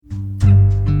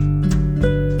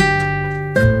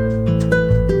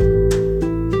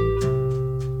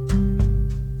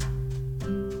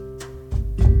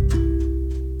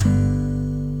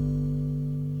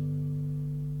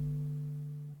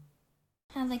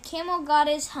camel got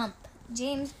his hump.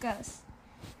 James Gross.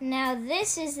 Now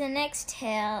this is the next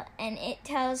tale, and it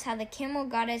tells how the camel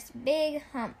got its big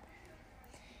hump.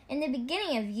 In the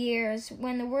beginning of years,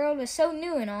 when the world was so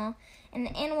new and all, and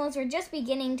the animals were just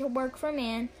beginning to work for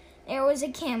man, there was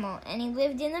a camel, and he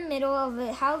lived in the middle of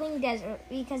a howling desert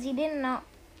because he did not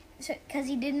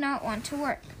want to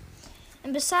work.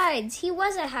 And besides, he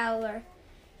was a howler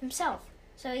himself.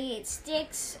 So he ate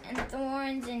sticks and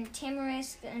thorns and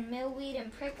tamarisk and millweed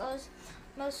and prickles,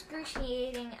 most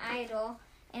excruciating idle.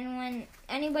 And when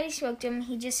anybody spoke to him,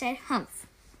 he just said, "Humph,"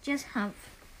 just humph,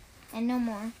 and no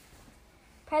more.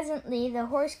 Presently, the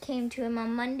horse came to him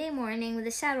on Monday morning with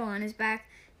a saddle on his back,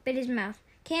 bit his mouth.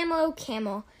 "Camel, oh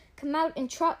camel, come out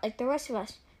and trot like the rest of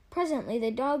us." Presently,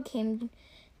 the dog came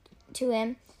to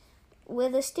him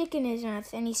with a stick in his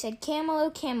mouth, and he said, "Camel, oh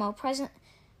camel,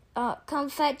 come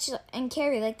fetch and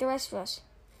carry like the rest of us."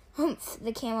 "Humph,"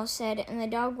 the camel said, and the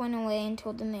dog went away and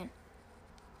told the man.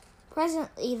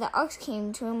 Presently, the ox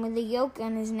came to him with a yoke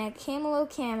on his neck. "Camel, oh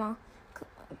camel,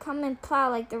 come and plow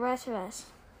like the rest of us."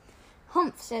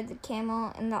 "Humph," said the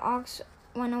camel, and the ox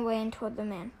went away and told the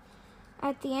man.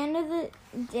 At the end of the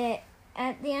day,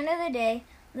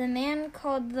 the man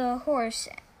called the horse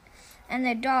and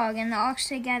the dog and the ox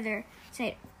together,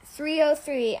 said,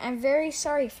 303, I'm very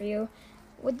sorry for you.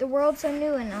 With the world so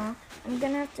new and all, I'm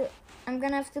gonna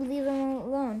have to leave him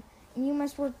alone, and you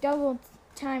must work double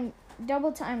time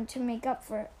to make up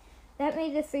for it." That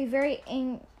made the three very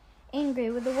angry.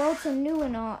 With the world so new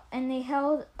and all, and they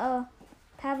held a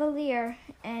pavilier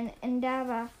and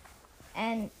Indaba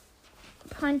and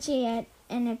Panchayat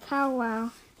and a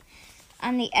powwow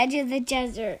on the edge of the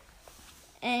desert,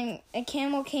 and a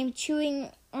camel came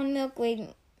chewing on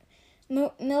milkweed,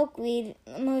 the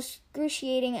most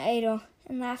excruciating idol,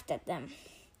 and laughed at them.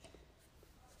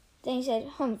 Then he said,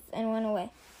 "Humph," and went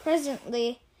away.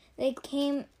 Presently, they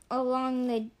came along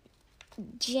the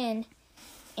jinn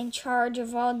in charge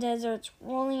of all deserts,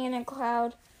 rolling in a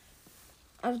cloud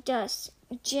of dust.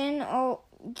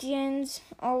 Jinns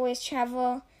always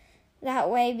travel that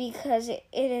way because it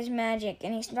is magic,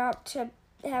 and he stopped to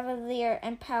have a leer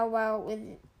and powwow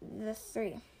with the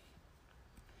three.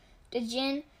 "The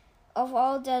jinn of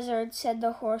all deserts," said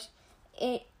the horse,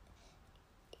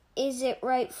 "Is it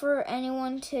right for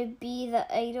anyone to be the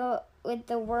idol with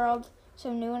the world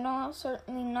so new and all?"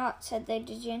 "Certainly not," said the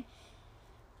jinn.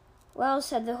 "Well,"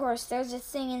 said the horse, "there's a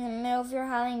thing in the middle of your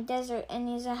howling desert, and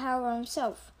he's a howler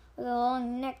himself, with a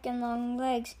long neck and long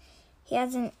legs. He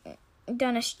hasn't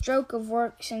done a stroke of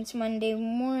work since Monday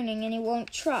morning, and he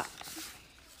won't trot."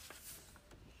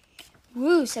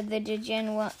 "Whoo," said the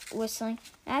jinn, whistling,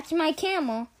 "that's my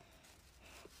camel,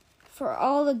 for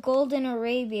all the gold in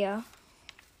Arabia."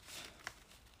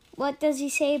 "What does he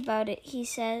say about it?" He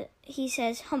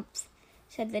says, "Humph,"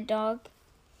 said the dog,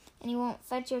 "and he won't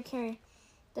fetch or carry."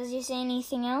 "Does he say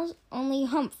anything else?" "Only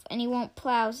humph, and he won't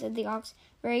plow," said the ox.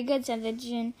 "Very good," said the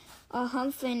jinn. I'll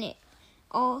humph him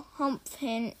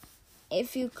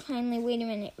if you kindly wait a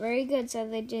minute." "Very good,"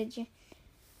 said the jinn.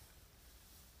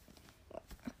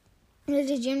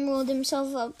 The jinn rolled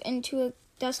himself up into a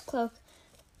dust cloak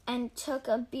and took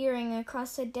a bearing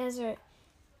across the desert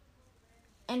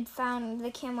and found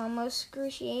the camel most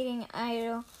excruciating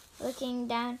idle, looking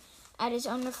down at his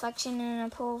own reflection in a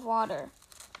pool of water.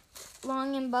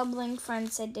 "Long and bubbling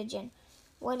friend," said the jinn,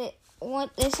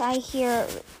 what this I hear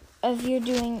of your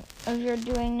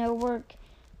doing no work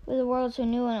with the world so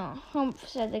new and all." "Humph,"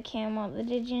 said the camel. The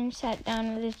jinn sat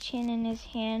down with his chin in his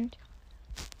hand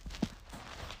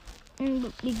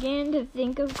and began to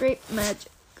think of great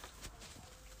magic.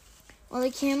 While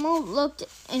the camel looked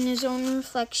in his own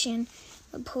reflection,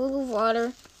 a pool of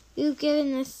water, "You've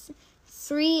given us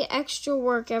 3 extra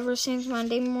work ever since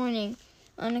Monday morning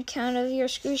on account of your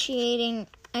excruciating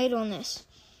idleness,"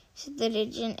 said the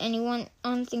jinn, and he went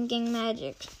on thinking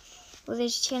magic with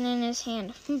his chin in his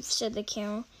hand. "Humph," said the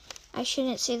camel. "I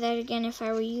shouldn't say that again if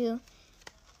I were you.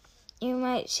 You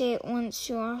might say it once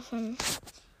too often.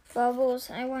 Bubbles,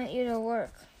 I want you to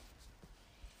work."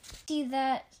 "See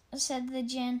that," said the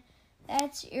jinn.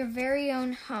 "That's your very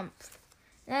own hump.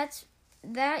 That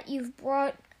you've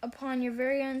brought upon your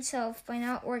very own self by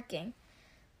not working.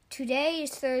 Today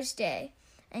is Thursday,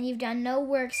 and you've done no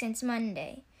work since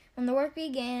Monday, when the work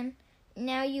began.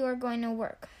 Now you are going to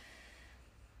work."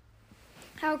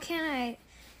 "How can I,"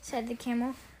 said the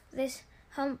camel, "this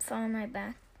hump on my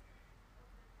back?"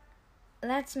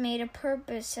 "That's made a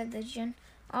purpose," said the jinn.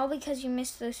 "All because you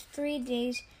missed those 3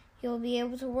 days. You'll be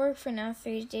able to work for now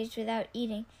 3 days without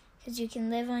eating, because you can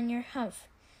live on your hump.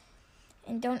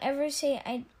 And don't ever say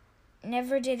I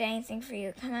never did anything for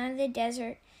you. Come out of the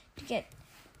desert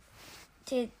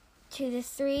to to the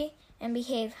three and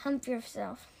behave. Hump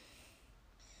yourself.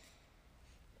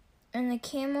 And the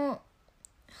camel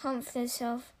humped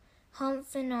himself, hump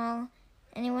and all,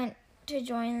 and he went to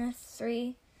join the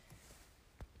three.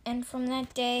 And from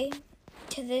that day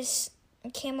to this,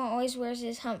 camel always wears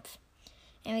his hump.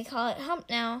 And we call it hump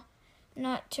now,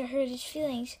 not to hurt his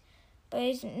feelings, but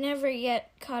he's never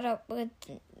yet caught up with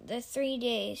the 3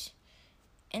 days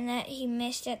and that he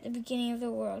missed at the beginning of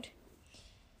the world.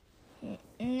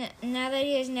 Now that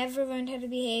he has never learned how to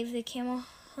behave, the camel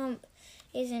hump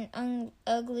is an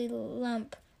ugly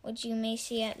lump, which you may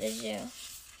see at the zoo.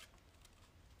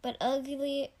 But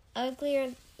uglier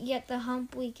yet the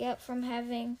hump we get from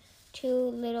having too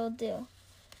little do.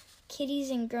 Kiddies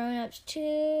and grown-ups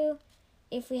too.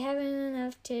 If we haven't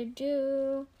enough to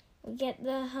do, we get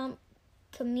the hump,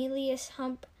 camellias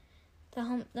hump, the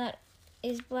hump that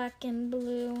is black and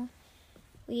blue.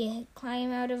 We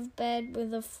climb out of bed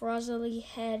with a frowsly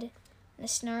head and a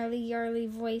snarly, yarly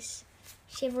voice.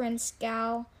 Shiver and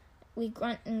scowl, we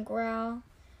grunt and growl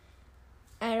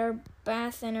at our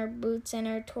bath and our boots and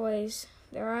our toys.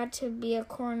 There ought to be a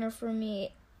corner for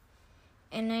me,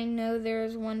 and I know there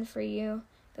is one for you.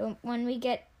 But when we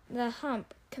get the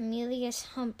hump, camellias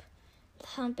hump, the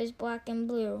hump is black and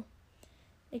blue.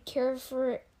 The cure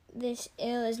for this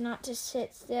ill is not to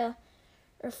sit still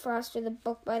or frost with a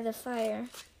book by the fire,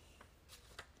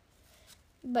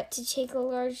 but to take a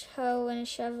large hoe and a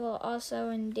shovel also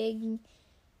and dig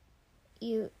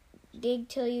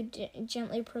till you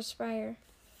gently perspire.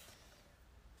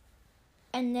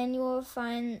 And then you will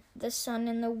find the sun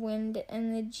and the wind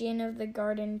and the gin of the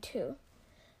garden too.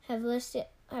 Have lifted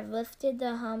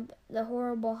the hump, the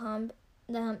horrible hump,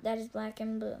 the hump that is black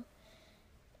and blue.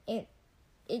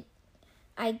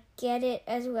 I get it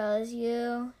as well as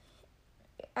you.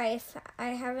 I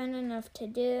haven't enough to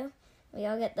do. We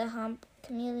all get the hump.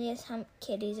 Camellias hump,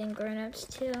 kitties and grown-ups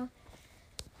too.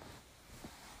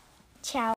 Ciao.